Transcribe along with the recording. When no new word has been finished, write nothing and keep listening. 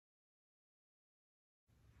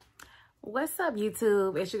What's up,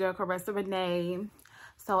 YouTube? It's your girl, Caressa Renee.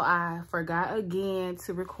 So I forgot again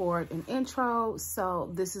to record an intro,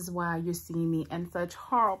 so this is why you're seeing me in such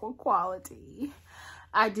horrible quality.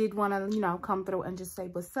 I did want to, come through and just say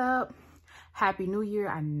what's up. Happy New Year.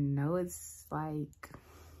 I know it's like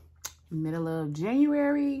middle of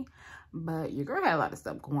January, but your girl had a lot of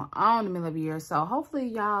stuff going on in the middle of the year. So hopefully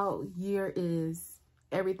y'all year is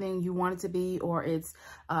everything you want it to be, or it's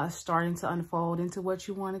starting to unfold into what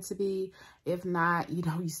you want it to be. If not, you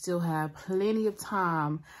still have plenty of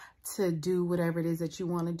time to do whatever it is that you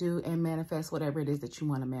want to do and manifest whatever it is that you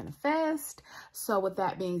want to manifest. So with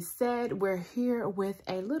that being said, we're here with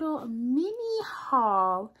a little mini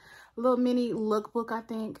haul, a little mini lookbook, I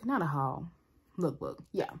think. Not a haul, lookbook.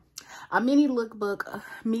 Yeah, a mini lookbook,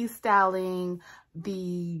 me styling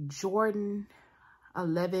the Jordan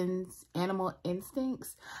 11's Animal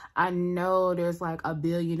Instincts. I know there's like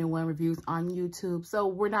 1,000,000,001 reviews on YouTube, so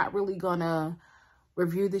we're not really gonna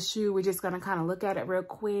review the shoe. We're just gonna kind of look at it real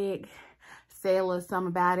quick, say a little something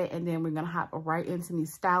about it, and then we're gonna hop right into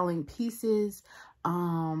these styling pieces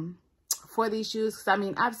for these shoes. Because I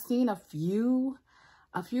mean, I've seen a few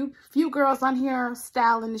girls on here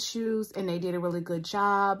styling the shoes, and they did a really good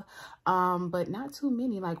job, but not too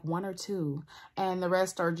many, like one or two, and the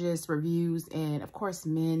rest are just reviews and of course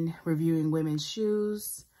men reviewing women's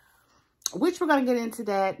shoes, which we're gonna get into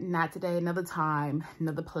that, not today, another time,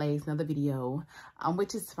 another place, another video,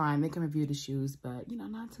 which is fine. They can review the shoes, but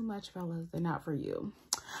not too much, fellas. They're not for you.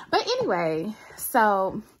 But anyway,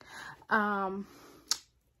 so I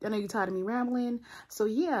know you're tired of me rambling. So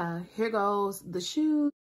yeah, here goes the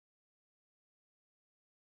shoes.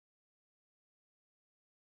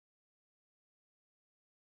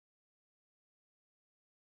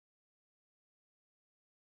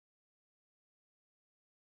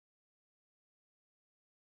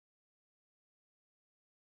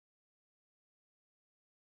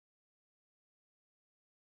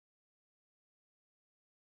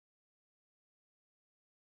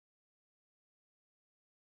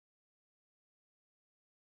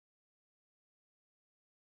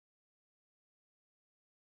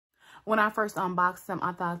 When I first unboxed them,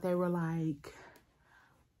 I thought they were like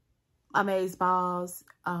amaze balls.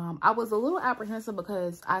 I was a little apprehensive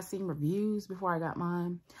because I seen reviews before I got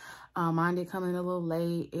mine. Mine did come in a little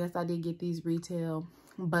late. Yes, I did get these retail,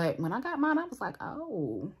 but when I got mine, I was like,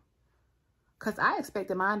 oh, because I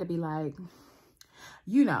expected mine to be like,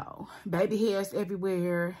 baby hairs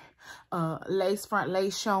everywhere, lace front,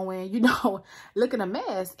 lace showing, looking a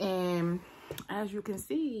mess. And as you can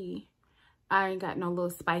see, I ain't got no little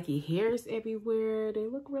spiky hairs everywhere. They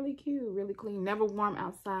look really cute, really clean. Never worn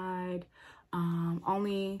outside.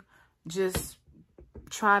 Only just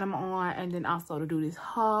tried them on, and then also to do this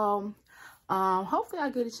haul. Hopefully I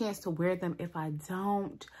get a chance to wear them. If I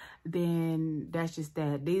don't, then that's just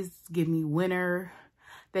that. These give me winter.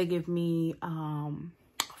 They give me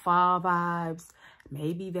fall vibes,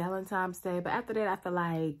 maybe Valentine's Day. But after that, I feel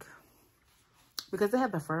like, because they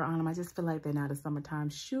have the fur on them, I just feel like they're not a summertime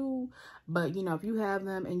shoe. But, if you have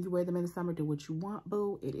them and you wear them in the summer, do what you want,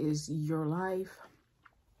 boo. It is your life.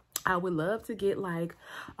 I would love to get, like,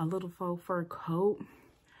 a little faux fur coat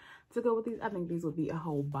to go with these. I think these would be a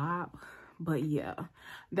whole bop. But, yeah,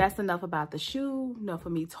 that's enough about the shoe. Enough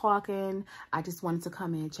of me talking. I just wanted to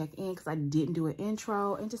come in and check in because I didn't do an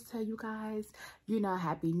intro. And just tell you guys,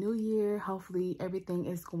 Happy New Year. Hopefully everything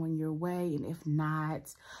is going your way. And if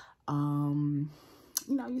not,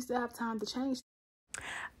 you still have time to change.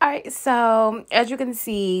 All right, so as you can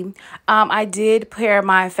see, I did pair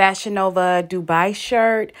my Fashion Nova Dubai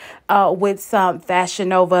shirt with some Fashion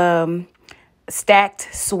Nova stacked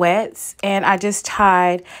sweats, and I just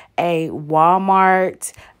tied a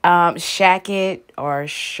Walmart shacket or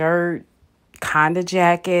shirt, kind of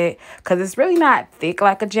jacket, because it's really not thick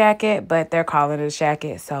like a jacket, but they're calling it a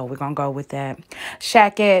shacket, so we're gonna go with that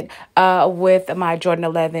shacket with my Jordan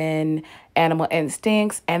 11 Animal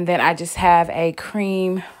Instincts. And then I just have a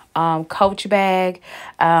cream Coach bag.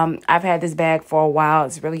 I've had this bag for a while.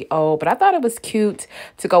 It's really old, but I thought it was cute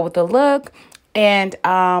to go with the look. And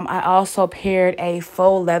I also paired a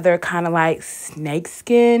faux leather kind of like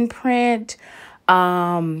snakeskin print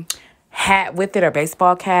hat with it, or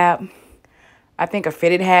baseball cap. I think a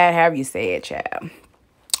fitted hat, however you say it, child.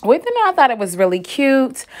 With it, I thought it was really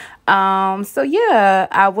cute. So yeah,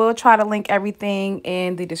 I will try to link everything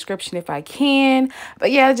in the description if I can. But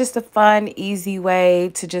yeah, just a fun, easy way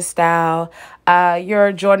to just style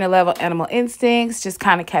your Jordan 11 Animal Instincts. Just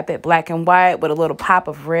kind of kept it black and white with a little pop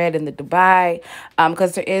of red in the Dubai,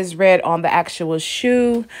 because there is red on the actual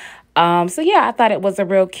shoe. So yeah, I thought it was a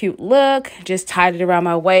real cute look. Just tied it around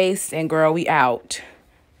my waist, and girl, we out.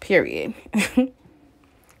 period.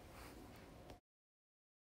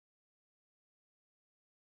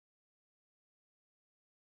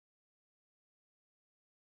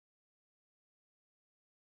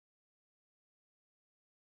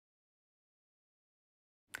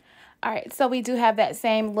 All right, so we do have that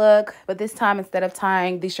same look, but this time instead of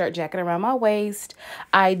tying the shirt jacket around my waist,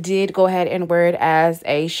 I did go ahead and wear it as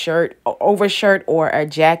a shirt, overshirt, or a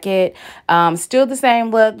jacket. Still the same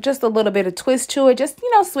look, just a little bit of twist to it. Just,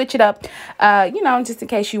 switch it up, just in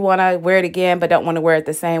case you want to wear it again, but don't want to wear it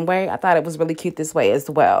the same way. I thought it was really cute this way as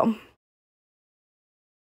well.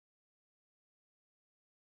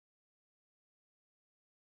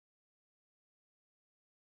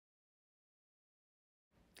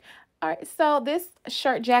 All right, so this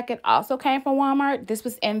shirt jacket also came from Walmart. This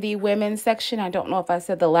was in the women's section. I don't know if I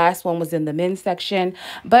said the last one was in the men's section,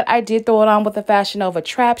 but I did throw it on with a Fashion Nova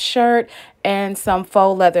trap shirt and some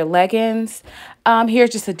faux leather leggings. Here's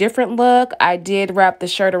just a different look. I did wrap the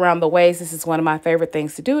shirt around the waist. This is one of my favorite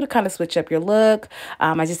things to do to kind of switch up your look.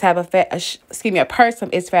 I just have a purse from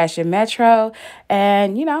It's Fashion Metro,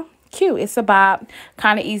 and cute. It's a bop,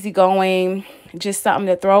 kind of easygoing, just something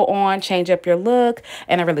to throw on, change up your look,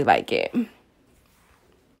 and I really like it.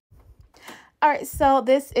 All right, so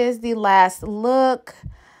this is the last look.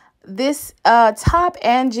 This top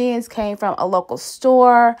and jeans came from a local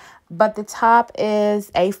store, but the top is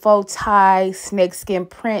a faux tie snakeskin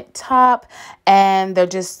print top, and they're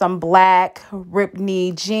just some black ripped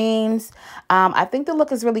knee jeans. I think the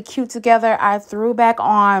look is really cute together. I threw back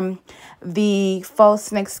on the faux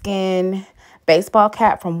snakeskin baseball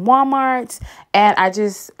cap from Walmart, and I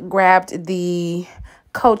just grabbed the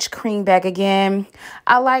Coach cream bag again.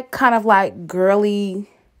 I like kind of like girly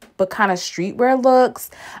but kind of streetwear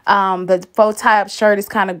looks. The faux tie-up shirt is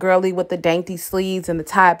kind of girly with the dainty sleeves and the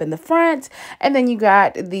tie-up in the front. And then you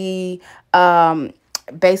got the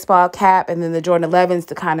baseball cap and then the Jordan 11s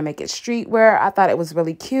to kind of make it streetwear. I thought it was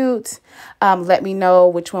really cute. Let me know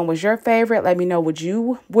which one was your favorite. Let me know, would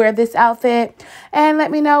you wear this outfit? And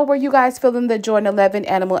let me know, were you guys feeling the Jordan 11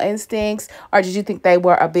 Animal Instincts, or did you think they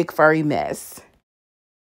were a big furry mess?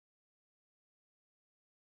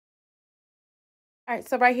 All right,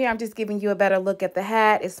 so right here, I'm just giving you a better look at the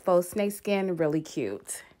hat. It's faux snakeskin, really cute.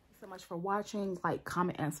 Thank you so much for watching. Like,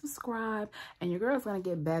 comment, and subscribe. And your girl's going to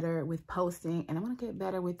get better with posting. And I'm going to get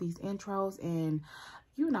better with these intros and,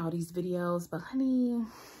 these videos. But, honey,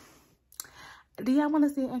 do y'all want to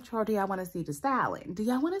see an intro, or do y'all want to see the styling? Do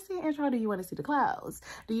y'all want to see an intro, or do you want to see the clothes?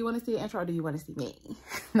 Do you want to see an intro, or do you want to see me?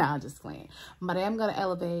 Nah, I'm just playing. But I am going to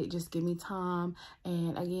elevate. Just give me time.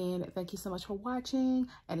 And again, thank you so much for watching.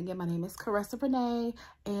 And again, my name is Caressa Renee.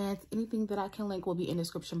 And anything that I can link will be in the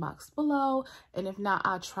description box below. And if not,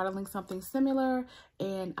 I'll try to link something similar.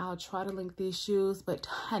 And I'll try to link these shoes. But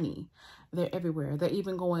honey, they're everywhere. They're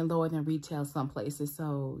even going lower than retail some places.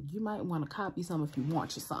 So you might want to copy some if you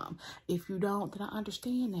want you some. If you don't, then I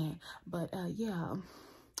understand that. But yeah,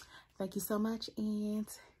 thank you so much. And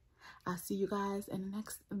I'll see you guys in the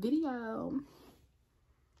next video.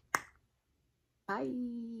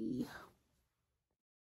 Bye.